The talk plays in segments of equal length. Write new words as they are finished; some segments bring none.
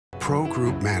Pro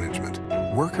Group Management.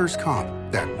 Workers' comp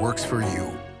that works for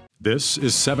you. This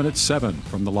is 7 at 7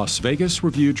 from the Las Vegas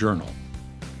Review-Journal.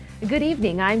 Good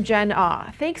evening, I'm Jen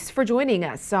Ah. Thanks for joining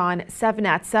us on 7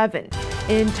 at 7.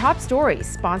 In Top Stories,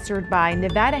 sponsored by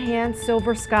Nevada Hand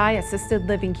Silver Sky Assisted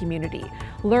Living Community.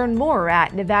 Learn more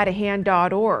at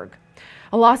nevadahand.org.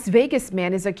 A Las Vegas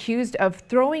man is accused of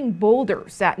throwing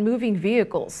boulders at moving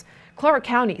vehicles. Clark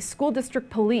County School District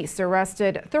Police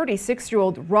arrested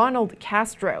 36-year-old Ronald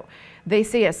Castro. They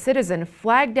say a citizen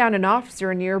flagged down an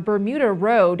officer near Bermuda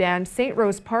Road and St.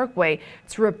 Rose Parkway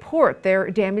to report their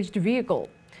damaged vehicle.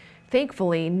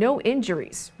 Thankfully, no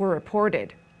injuries were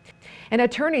reported. And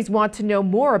attorneys want to know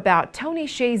more about Tony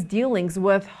Hsieh's dealings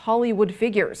with Hollywood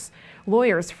figures.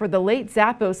 Lawyers for the late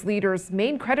Zappos leader's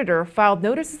main creditor filed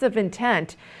notices of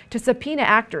intent to subpoena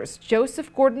actors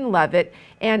Joseph Gordon-Levitt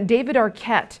and David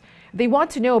Arquette. They want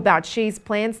to know about Hsieh's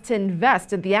plans to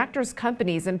invest in the actor's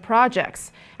companies and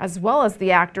projects, as well as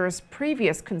the actor's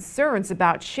previous concerns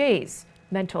about Hsieh's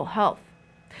mental health.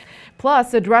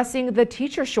 Plus, addressing the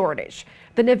teacher shortage.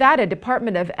 The Nevada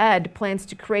Department of Ed plans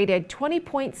to create a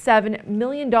 $20.7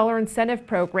 million incentive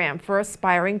program for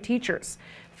aspiring teachers,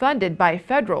 funded by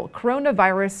federal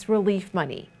coronavirus relief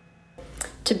money.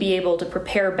 To be able to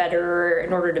prepare better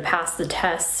in order to pass the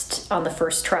test on the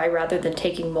first try rather than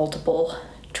taking multiple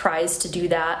tries to do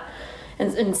that.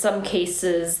 And in some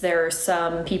cases, there are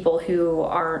some people who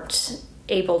aren't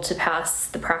able to pass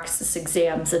the practice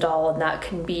exams at all, and that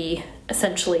can be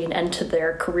essentially an end to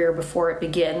their career before it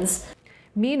begins.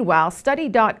 Meanwhile,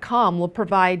 Study.com will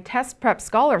provide test prep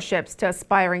scholarships to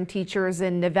aspiring teachers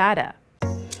in Nevada.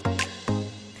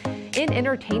 In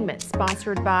entertainment,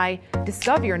 sponsored by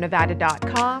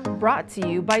DiscoverNevada.com, brought to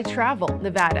you by Travel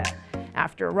Nevada.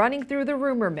 After running through the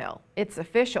rumor mill, it's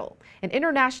official. An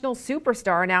international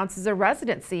superstar announces a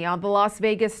residency on the Las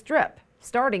Vegas Strip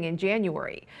starting in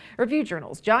January. Review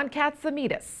Journal's John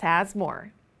Katsamidas has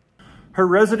more. Her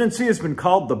residency has been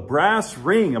called the brass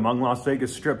ring among Las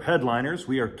Vegas Strip headliners.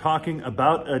 We are talking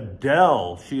about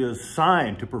Adele. She is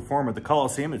signed to perform at the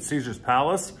Coliseum at Caesars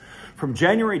Palace from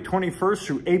January 21st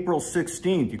through April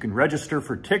 16th. You can register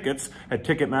for tickets at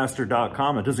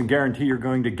Ticketmaster.com. It doesn't guarantee you're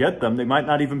going to get them. They might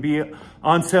not even be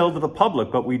on sale to the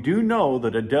public, but we do know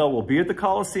that Adele will be at the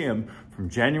Coliseum from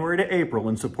January to April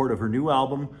in support of her new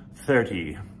album,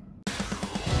 30.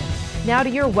 Now to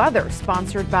your weather,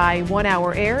 sponsored by 1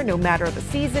 Hour Air. No matter the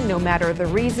season, no matter the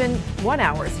reason, 1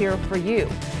 Hour is here for you.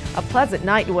 A pleasant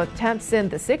night with temps in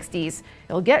the 60s.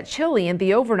 It'll get chilly in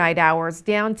the overnight hours,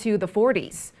 down to the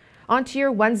 40s. On to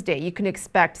your Wednesday, you can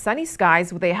expect sunny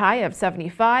skies with a high of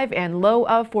 75 and low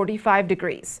of 45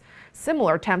 degrees.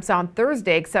 Similar temps on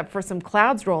Thursday, except for some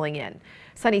clouds rolling in.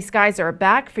 Sunny skies are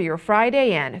back for your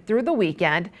Friday and through the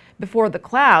weekend before the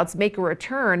clouds make a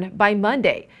return by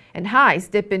Monday, and highs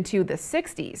dip into the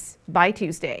 60s by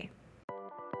Tuesday.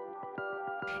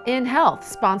 In health,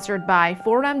 sponsored by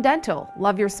 4M Dental,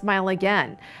 love your smile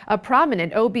again. A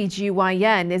prominent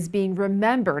OBGYN is being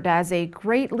remembered as a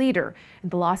great leader in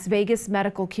the Las Vegas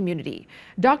medical community.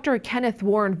 Dr. Kenneth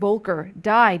Warren Volker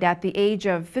died at the age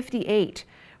of 58.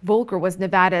 Volker was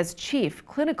Nevada's chief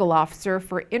clinical officer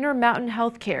for Intermountain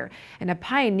Healthcare and a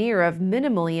pioneer of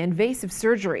minimally invasive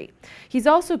surgery. He's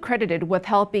also credited with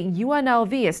helping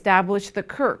UNLV establish the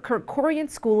Kerkorian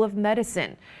School of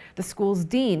Medicine. The school's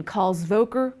dean calls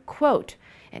Volker, quote,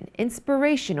 an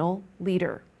inspirational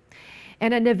leader.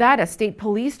 And a Nevada State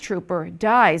Police trooper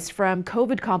dies from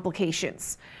COVID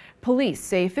complications. Police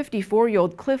say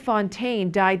 54-year-old Cliff Fontaine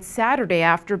died Saturday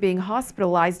after being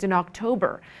hospitalized in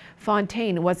October.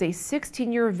 Fontaine was a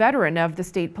 16-year veteran of the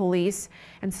state police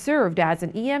and served as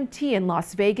an EMT in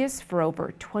Las Vegas for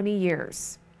over 20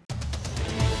 years.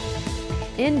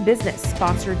 In business,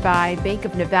 sponsored by Bank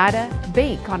of Nevada,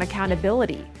 bank on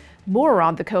accountability. More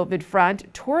on the COVID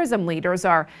front, tourism leaders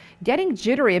are getting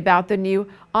jittery about the new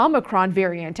Omicron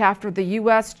variant after the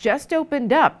U.S. just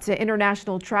opened up to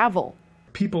international travel.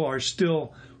 People are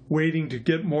still waiting to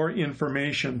get more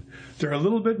information. They're a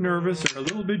little bit nervous, they're a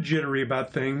little bit jittery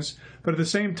about things, but at the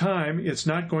same time, it's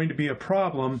not going to be a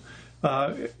problem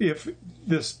if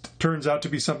this turns out to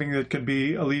be something that can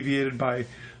be alleviated by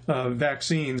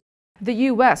vaccines. The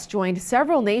U.S. joined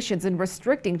several nations in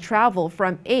restricting travel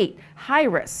from 8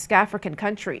 high-risk African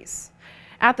countries.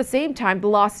 At the same time, the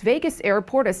Las Vegas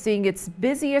airport is seeing its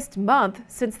busiest month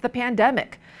since the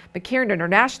pandemic. McCarran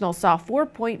International saw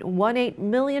 4.18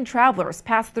 million travelers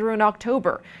pass through in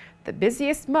October, the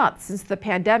busiest month since the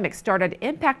pandemic started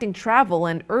impacting travel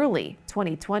in early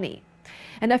 2020.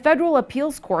 And a federal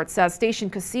appeals court says station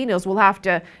casinos will have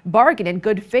to bargain in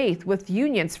good faith with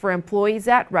unions for employees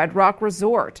at Red Rock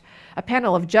Resort. A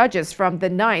panel of judges from the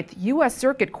 9th U.S.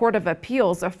 Circuit Court of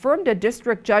Appeals affirmed a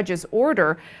district judge's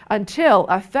order until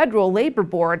a federal labor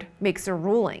board makes a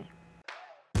ruling.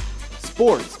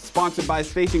 Sports, sponsored by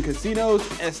Station Casinos,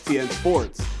 STN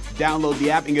Sports. Download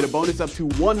the app and get a bonus up to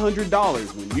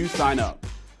 $100 when you sign up.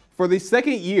 For the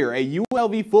second year, a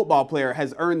UNLV football player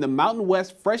has earned the Mountain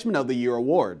West Freshman of the Year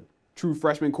award. True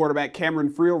freshman quarterback Cameron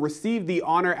Friel received the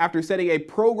honor after setting a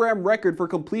program record for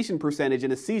completion percentage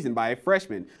in a season by a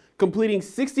freshman, completing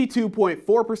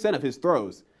 62.4% of his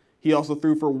throws. He also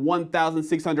threw for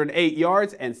 1,608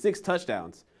 yards and 6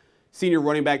 touchdowns. Senior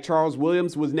running back Charles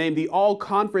Williams was named the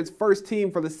All-Conference First Team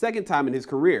for the second time in his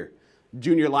career.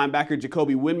 Junior linebacker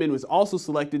Jacoby Windman was also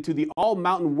selected to the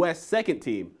All-Mountain West Second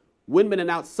Team. Windman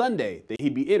announced Sunday that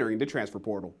he'd be entering the transfer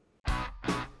portal.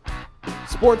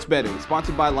 Sports betting,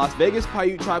 sponsored by Las Vegas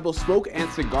Paiute Tribal Smoke and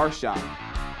Cigar Shop.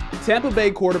 Tampa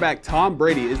Bay quarterback Tom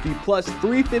Brady is the plus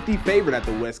 350 favorite at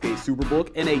the Westgate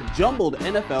Superbook in a jumbled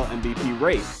NFL MVP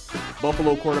race.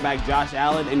 Buffalo quarterback Josh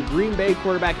Allen and Green Bay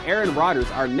quarterback Aaron Rodgers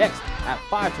are next at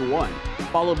 5-1,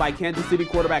 followed by Kansas City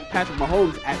quarterback Patrick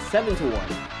Mahomes at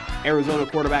 7-1. Arizona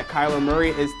quarterback Kyler Murray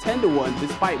is 10-1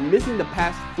 despite missing the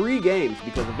past 3 games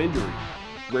because of injury.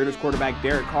 Raiders quarterback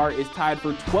Derek Carr is tied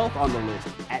for 12th on the list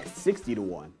at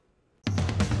 60-1.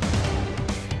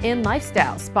 In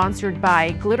Lifestyle, sponsored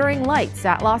by Glittering Lights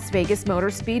at Las Vegas Motor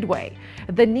Speedway.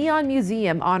 The Neon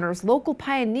Museum honors local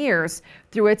pioneers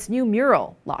through its new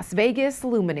mural, Las Vegas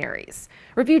Luminaries.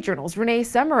 Review Journal's Renee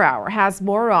Summerhour has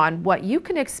more on what you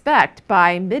can expect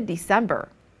by mid-December.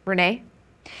 Renee?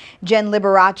 Jen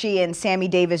Liberace and Sammy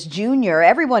Davis Jr.,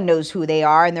 everyone knows who they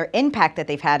are and their impact that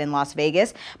they've had in Las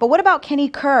Vegas. But what about Kenny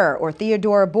Kerr or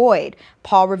Theodora Boyd,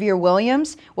 Paul Revere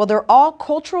Williams? Well, they're all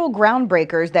cultural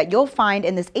groundbreakers that you'll find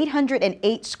in this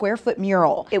 808 square foot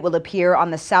mural. It will appear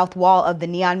on the south wall of the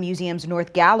Neon Museum's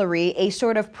North Gallery, a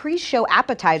sort of pre-show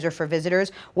appetizer for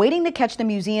visitors waiting to catch the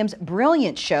museum's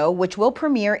brilliant show, which will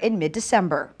premiere in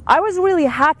mid-December. I was really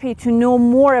happy to know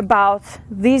more about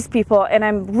these people, and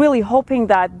I'm really hoping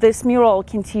that this mural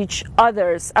can teach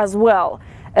others as well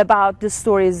about the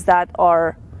stories that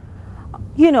are,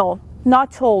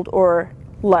 not told or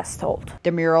less told.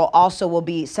 The mural also will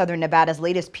be Southern Nevada's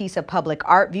latest piece of public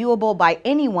art, viewable by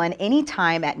anyone,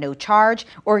 anytime at no charge.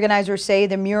 Organizers say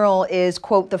the mural is,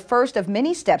 quote, the first of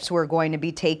many steps we're going to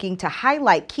be taking to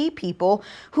highlight key people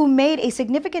who made a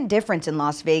significant difference in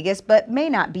Las Vegas but may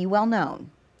not be well known.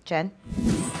 Jen?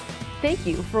 Thank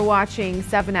you for watching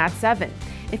 7 at 7.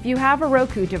 If you have a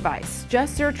Roku device,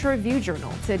 just search Review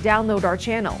Journal to download our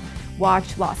channel.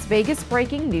 Watch Las Vegas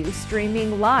breaking news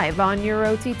streaming live on your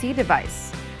OTT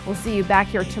device. We'll see you back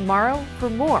here tomorrow for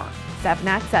more 7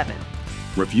 at 7.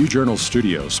 Review Journal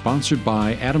Studio, sponsored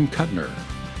by Adam Kuttner.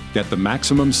 Get the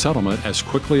maximum settlement as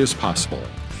quickly as possible.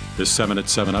 This 7 at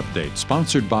 7 update,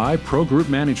 sponsored by Pro Group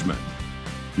Management.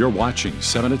 You're watching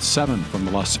 7 at 7 from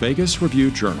the Las Vegas Review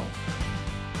Journal.